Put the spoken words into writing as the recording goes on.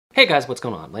Hey guys, what's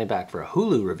going on? Laying back for a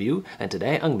Hulu review, and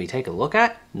today I'm going to be taking a look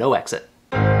at No Exit.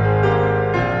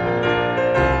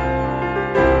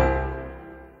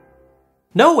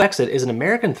 No Exit is an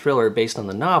American thriller based on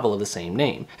the novel of the same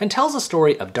name, and tells the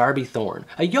story of Darby Thorne,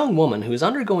 a young woman who is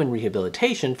undergoing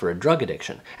rehabilitation for a drug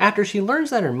addiction. After she learns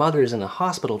that her mother is in the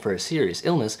hospital for a serious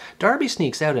illness, Darby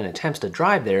sneaks out and attempts to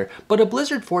drive there, but a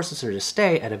blizzard forces her to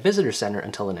stay at a visitor center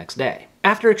until the next day.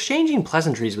 After exchanging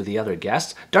pleasantries with the other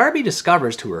guests, Darby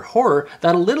discovers to her horror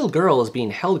that a little girl is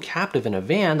being held captive in a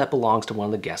van that belongs to one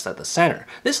of the guests at the center.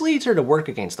 This leads her to work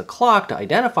against the clock to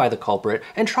identify the culprit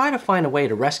and try to find a way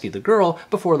to rescue the girl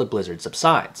before the blizzard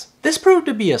subsides. This proved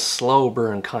to be a slow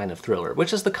burn kind of thriller,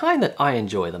 which is the kind that I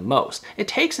enjoy the most. It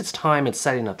takes its time in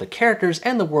setting up the characters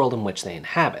and the world in which they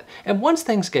inhabit, and once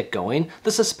things get going,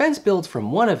 the suspense builds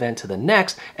from one event to the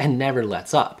next and never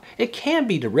lets up. It can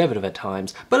be derivative at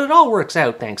times, but it all works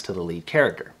out thanks to the lead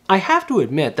character. I have to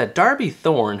admit that Darby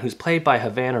Thorne, who's played by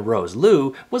Havana Rose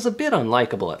Liu, was a bit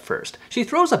unlikable at first. She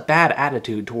throws a bad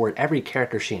attitude toward every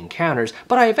character she encounters,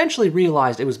 but I eventually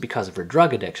realized it was because of her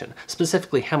drug addiction,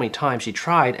 specifically how many times she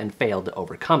tried and failed to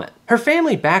overcome it. Her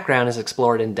family background is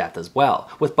explored in depth as well,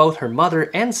 with both her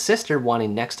mother and sister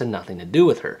wanting next to nothing to do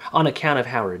with her, on account of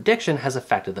how her addiction has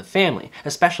affected the family,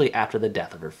 especially after the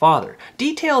death of her father.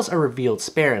 Details are revealed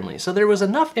sparingly, so there was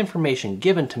enough information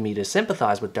given to me to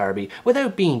sympathize with Darby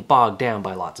without being bogged down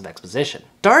by lots of exposition.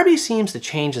 Darby seems to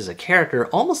change as a character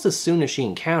almost as soon as she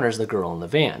encounters the girl in the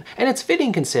van, and it's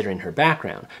fitting considering her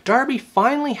background. Darby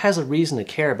finally has a reason to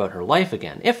care about her life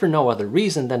again, if for no other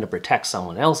reason than to protect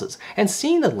someone else's, and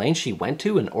seeing the lengths she went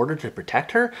to in order to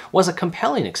protect her was a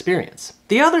compelling experience.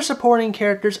 The other supporting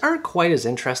characters aren't quite as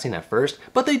interesting at first,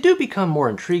 but they do become more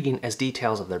intriguing as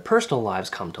details of their personal lives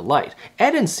come to light.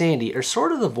 Ed and Sandy are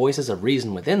sort of the voices of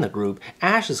reason within the group.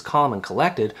 Ash is calm and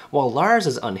collected, while Lars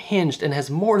is unhinged and has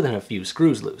more than a few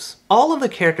screws loose. All of the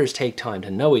characters take time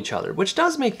to know each other, which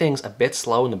does make things a bit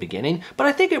slow in the beginning, but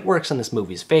I think it works in this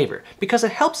movie's favor, because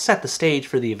it helps set the stage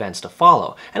for the events to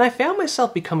follow, and I found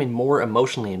myself becoming more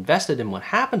emotionally invested in what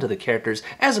happened to the characters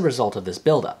as a result of this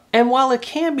build-up. And while it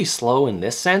can be slow in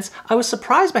this sense, I was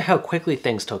surprised by how quickly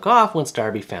things took off once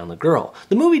Darby found the girl.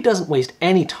 The movie doesn't waste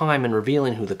any time in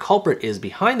revealing who the culprit is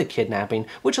behind the kidnapping,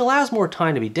 which allows more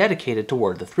time to be dedicated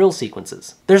toward the thrill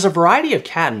sequences. There's a variety of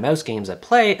cat and mouse games at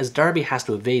play as Darby has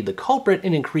to evade the culprit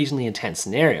in increasingly intense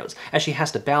scenarios, as she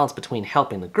has to balance between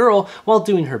helping the girl while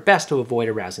doing her best to avoid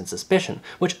arousing suspicion,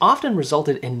 which often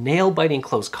resulted in nail-biting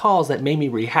close calls that made me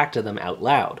react to them out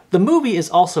loud. The movie is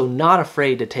also not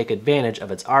afraid to take advantage of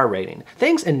its R rating.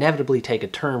 Things inevitably take a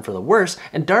turn for the worse,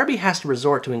 and Darby has to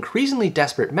resort to increasingly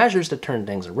desperate measures to turn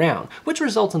things around, which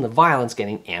results in the violence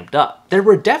getting amped up. There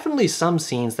were definitely some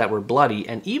scenes that were bloody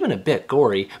and even a bit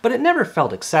gory, but it never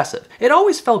felt excessive. It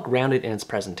always felt grounded in its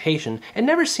presentation, and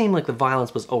never seemed like the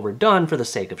violence was overdone for the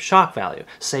sake of shock value,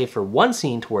 save for one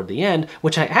scene toward the end,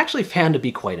 which I actually found to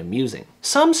be quite amusing.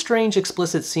 Some strange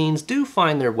explicit scenes do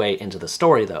find their way into the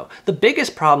story though. The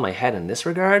biggest problem I had in this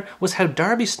regard was how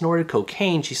Darby snorted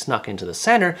cocaine she snuck into the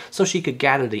center so she could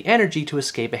gather the energy to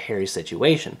escape a hairy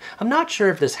situation. I'm not sure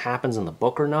if this happens in the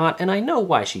book or not, and I know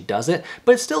why she does it,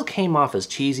 but it still came off as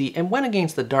cheesy and went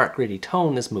against the dark gritty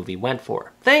tone this movie went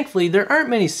for. Thankfully, there aren't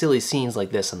many silly scenes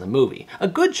like this in the movie. A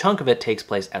good chunk of it takes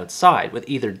place outside, with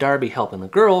either Darby helping the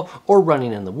girl or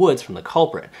running in the woods from the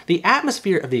culprit. The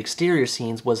atmosphere of the exterior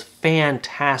scenes was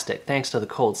fantastic thanks to the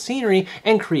cold scenery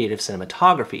and creative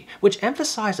cinematography, which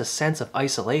emphasized a sense of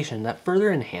isolation that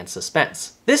further enhanced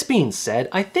suspense. This being said,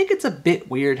 I think it's a bit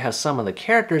weird how some of the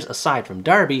characters, aside from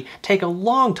Darby, take a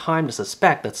long time to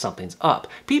suspect that something's up.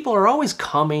 People are always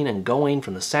coming and going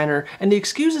from the center, and the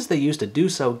excuses they use to do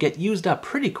so get used up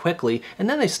pretty quickly, and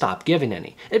then they stop giving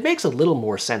any. It makes a little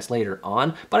more sense later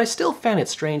on, but I still found it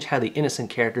strange how the innocent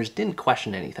characters didn't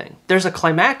question anything. There's a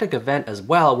climactic event as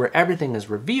well where everything is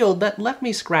revealed that left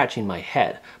me scratching my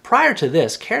head. Prior to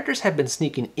this, characters had been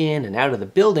sneaking in and out of the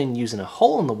building using a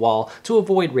hole in the wall to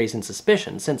avoid raising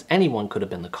suspicion, since anyone could have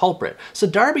been the culprit, so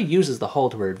Darby uses the hole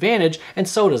to her advantage, and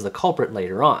so does the culprit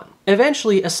later on.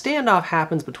 Eventually, a standoff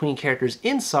happens between characters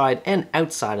inside and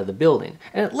outside of the building,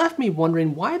 and it left me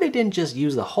wondering why they didn't just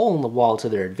use the hole in the wall to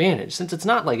their advantage, since it's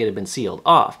not like it had been sealed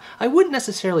off. I wouldn't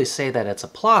necessarily say that it's a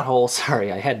plot hole,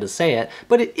 sorry I had to say it,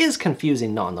 but it is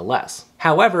confusing nonetheless.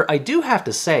 However, I do have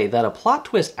to say that a plot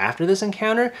twist after this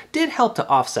encounter did help to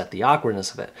offset the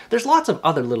awkwardness of it. There's lots of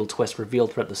other little twists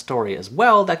revealed throughout the story as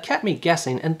well that kept me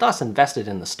guessing and thus invested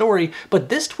in the story, but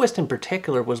this twist in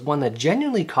particular was one that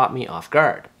genuinely caught me off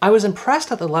guard. I was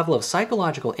impressed at the level of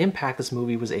psychological impact this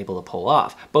movie was able to pull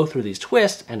off, both through these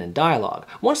twists and in dialogue.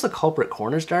 Once the culprit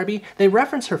corners Darby, they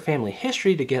reference her family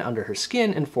history to get under her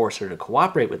skin and force her to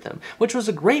cooperate with them, which was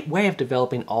a great way of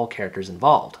developing all characters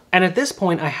involved. And at this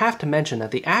point, I have to mention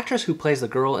that the actress who plays the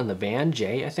girl in the van,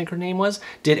 Jay, I think her name was,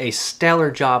 did a stellar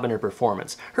job in her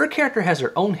performance. Her character has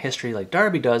her own history like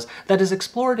Darby does that is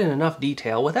explored in enough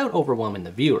detail without overwhelming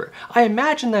the viewer. I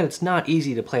imagine that it's not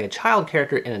easy to play a child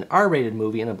character in an R-rated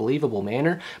movie in a believable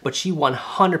manner, but she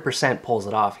 100% pulls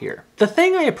it off here. The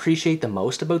thing I appreciate the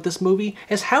most about this movie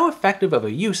is how effective of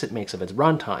a use it makes of its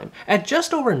runtime. At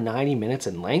just over 90 minutes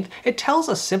in length, it tells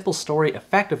a simple story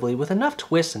effectively with enough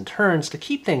twists and turns to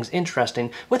keep things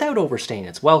interesting without overstaying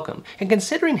its welcome. And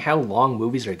considering how long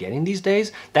movies are getting these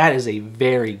days, that is a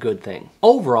very good thing.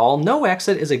 Overall, No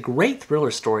Exit is a great thriller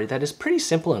story that is pretty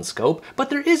simple in scope, but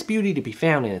there is beauty to be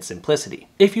found in its simplicity.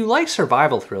 If you like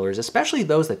survival thrillers, especially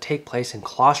those that take place in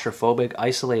claustrophobic,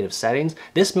 isolated settings,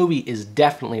 this movie is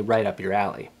definitely right up your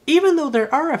alley. Even though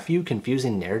there are a few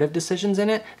confusing narrative decisions in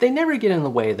it, they never get in the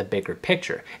way of the bigger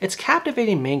picture. Its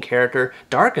captivating main character,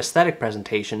 dark aesthetic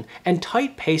presentation, and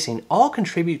tight pacing all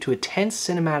contribute to a tense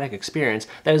cinematic experience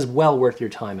that is well worth your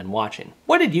time in watching.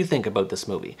 What did you think about this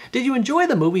movie? Did you enjoy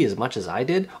the movie as much as I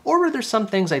did, or were there some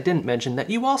things I didn't mention that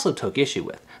you also took issue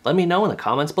with? Let me know in the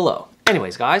comments below.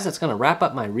 Anyways guys, that's going to wrap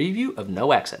up my review of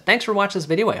No Exit. Thanks for watching this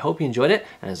video, I hope you enjoyed it,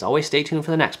 and as always stay tuned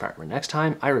for the next part, where next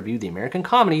time I review the American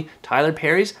comedy Tyler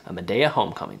Perry's A Medea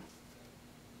Homecoming.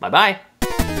 Bye bye!